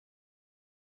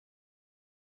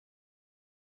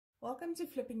Welcome to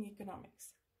Flipping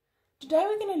Economics. Today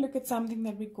we're going to look at something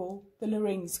that we call the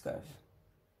Lorenz curve.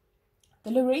 The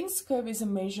Lorenz curve is a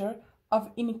measure of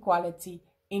inequality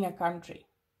in a country.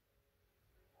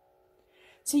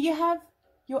 So you have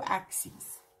your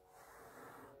axes.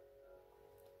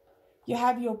 You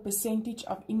have your percentage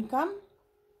of income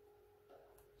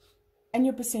and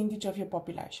your percentage of your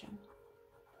population.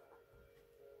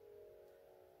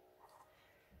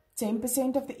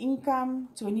 10% of the income,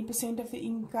 20% of the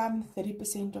income,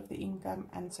 30% of the income,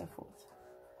 and so forth.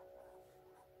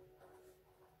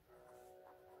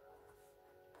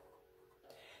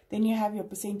 Then you have your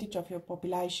percentage of your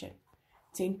population.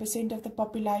 10% of the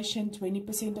population,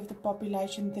 20% of the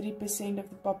population, 30% of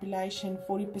the population,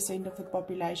 40% of the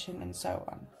population, and so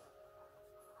on.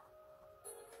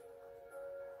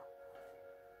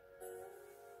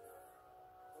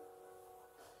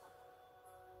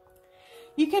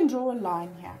 You can draw a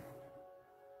line here.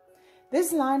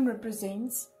 This line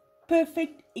represents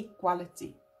perfect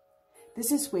equality.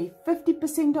 This is where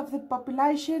 50% of the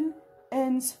population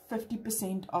earns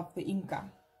 50% of the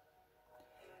income.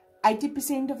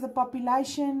 80% of the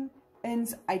population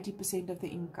earns 80% of the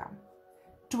income.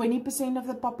 20% of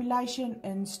the population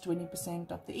earns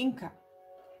 20% of the income.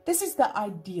 This is the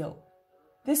ideal.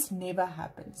 This never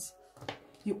happens.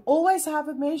 You always have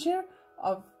a measure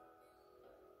of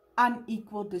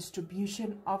unequal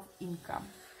distribution of income.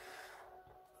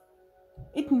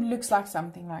 It looks like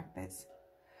something like this.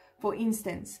 For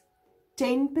instance,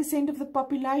 10% of the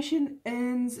population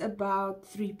earns about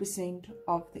 3%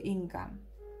 of the income.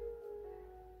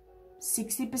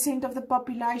 60% of the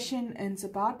population earns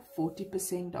about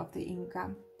 40% of the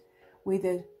income, where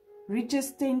the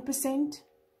richest 10%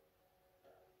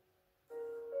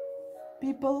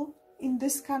 people in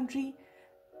this country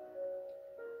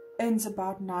earns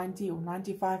about 90 or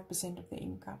 95% of the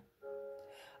income.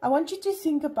 I want you to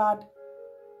think about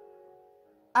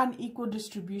unequal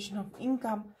distribution of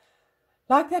income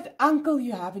like that uncle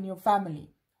you have in your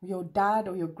family, your dad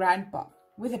or your grandpa,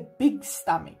 with a big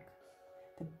stomach.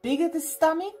 The bigger the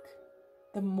stomach,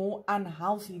 the more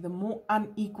unhealthy, the more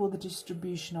unequal the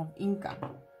distribution of income.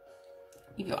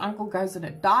 If your uncle goes on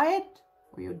a diet,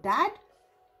 or your dad,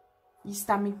 his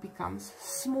stomach becomes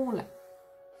smaller.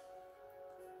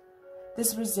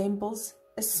 This resembles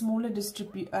a smaller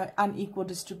unequal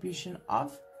distribution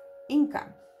of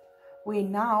income, where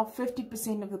now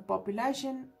 50% of the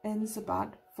population earns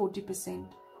about 40%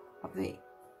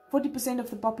 of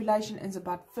the population earns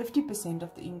about 50%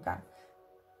 of the income.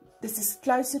 This is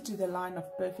closer to the line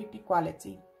of perfect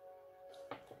equality.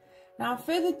 Now,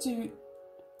 further to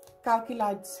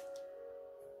calculate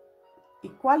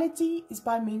equality is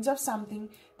by means of something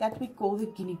that we call the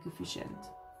Gini coefficient.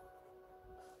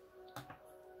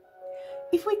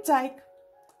 If we take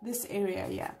this area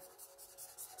here,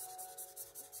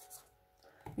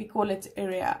 we call it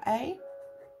area A,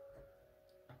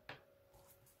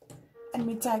 and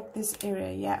we take this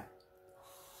area here,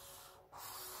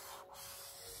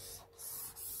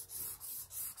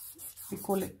 we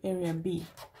call it area B.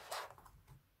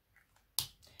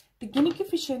 The Gini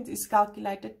coefficient is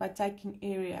calculated by taking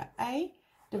area A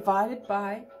divided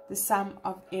by the sum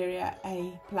of area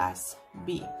A plus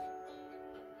B.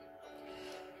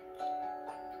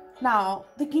 Now,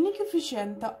 the Gini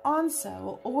coefficient, the answer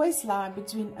will always lie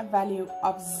between a value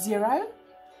of 0,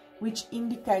 which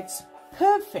indicates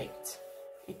perfect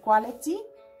equality,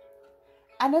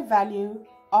 and a value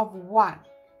of 1,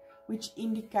 which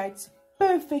indicates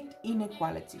perfect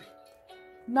inequality.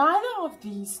 Neither of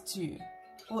these two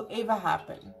will ever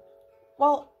happen.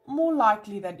 Well, more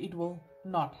likely that it will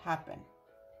not happen.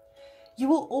 You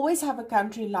will always have a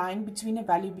country lying between a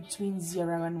value between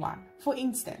 0 and 1. For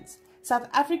instance, South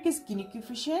Africa's Gini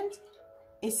coefficient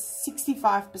is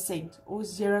 65% or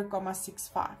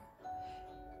 0.65.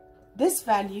 This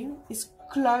value is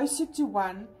closer to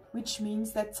 1, which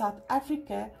means that South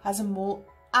Africa has a more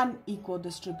unequal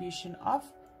distribution of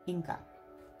income.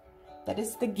 That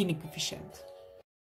is the Gini coefficient.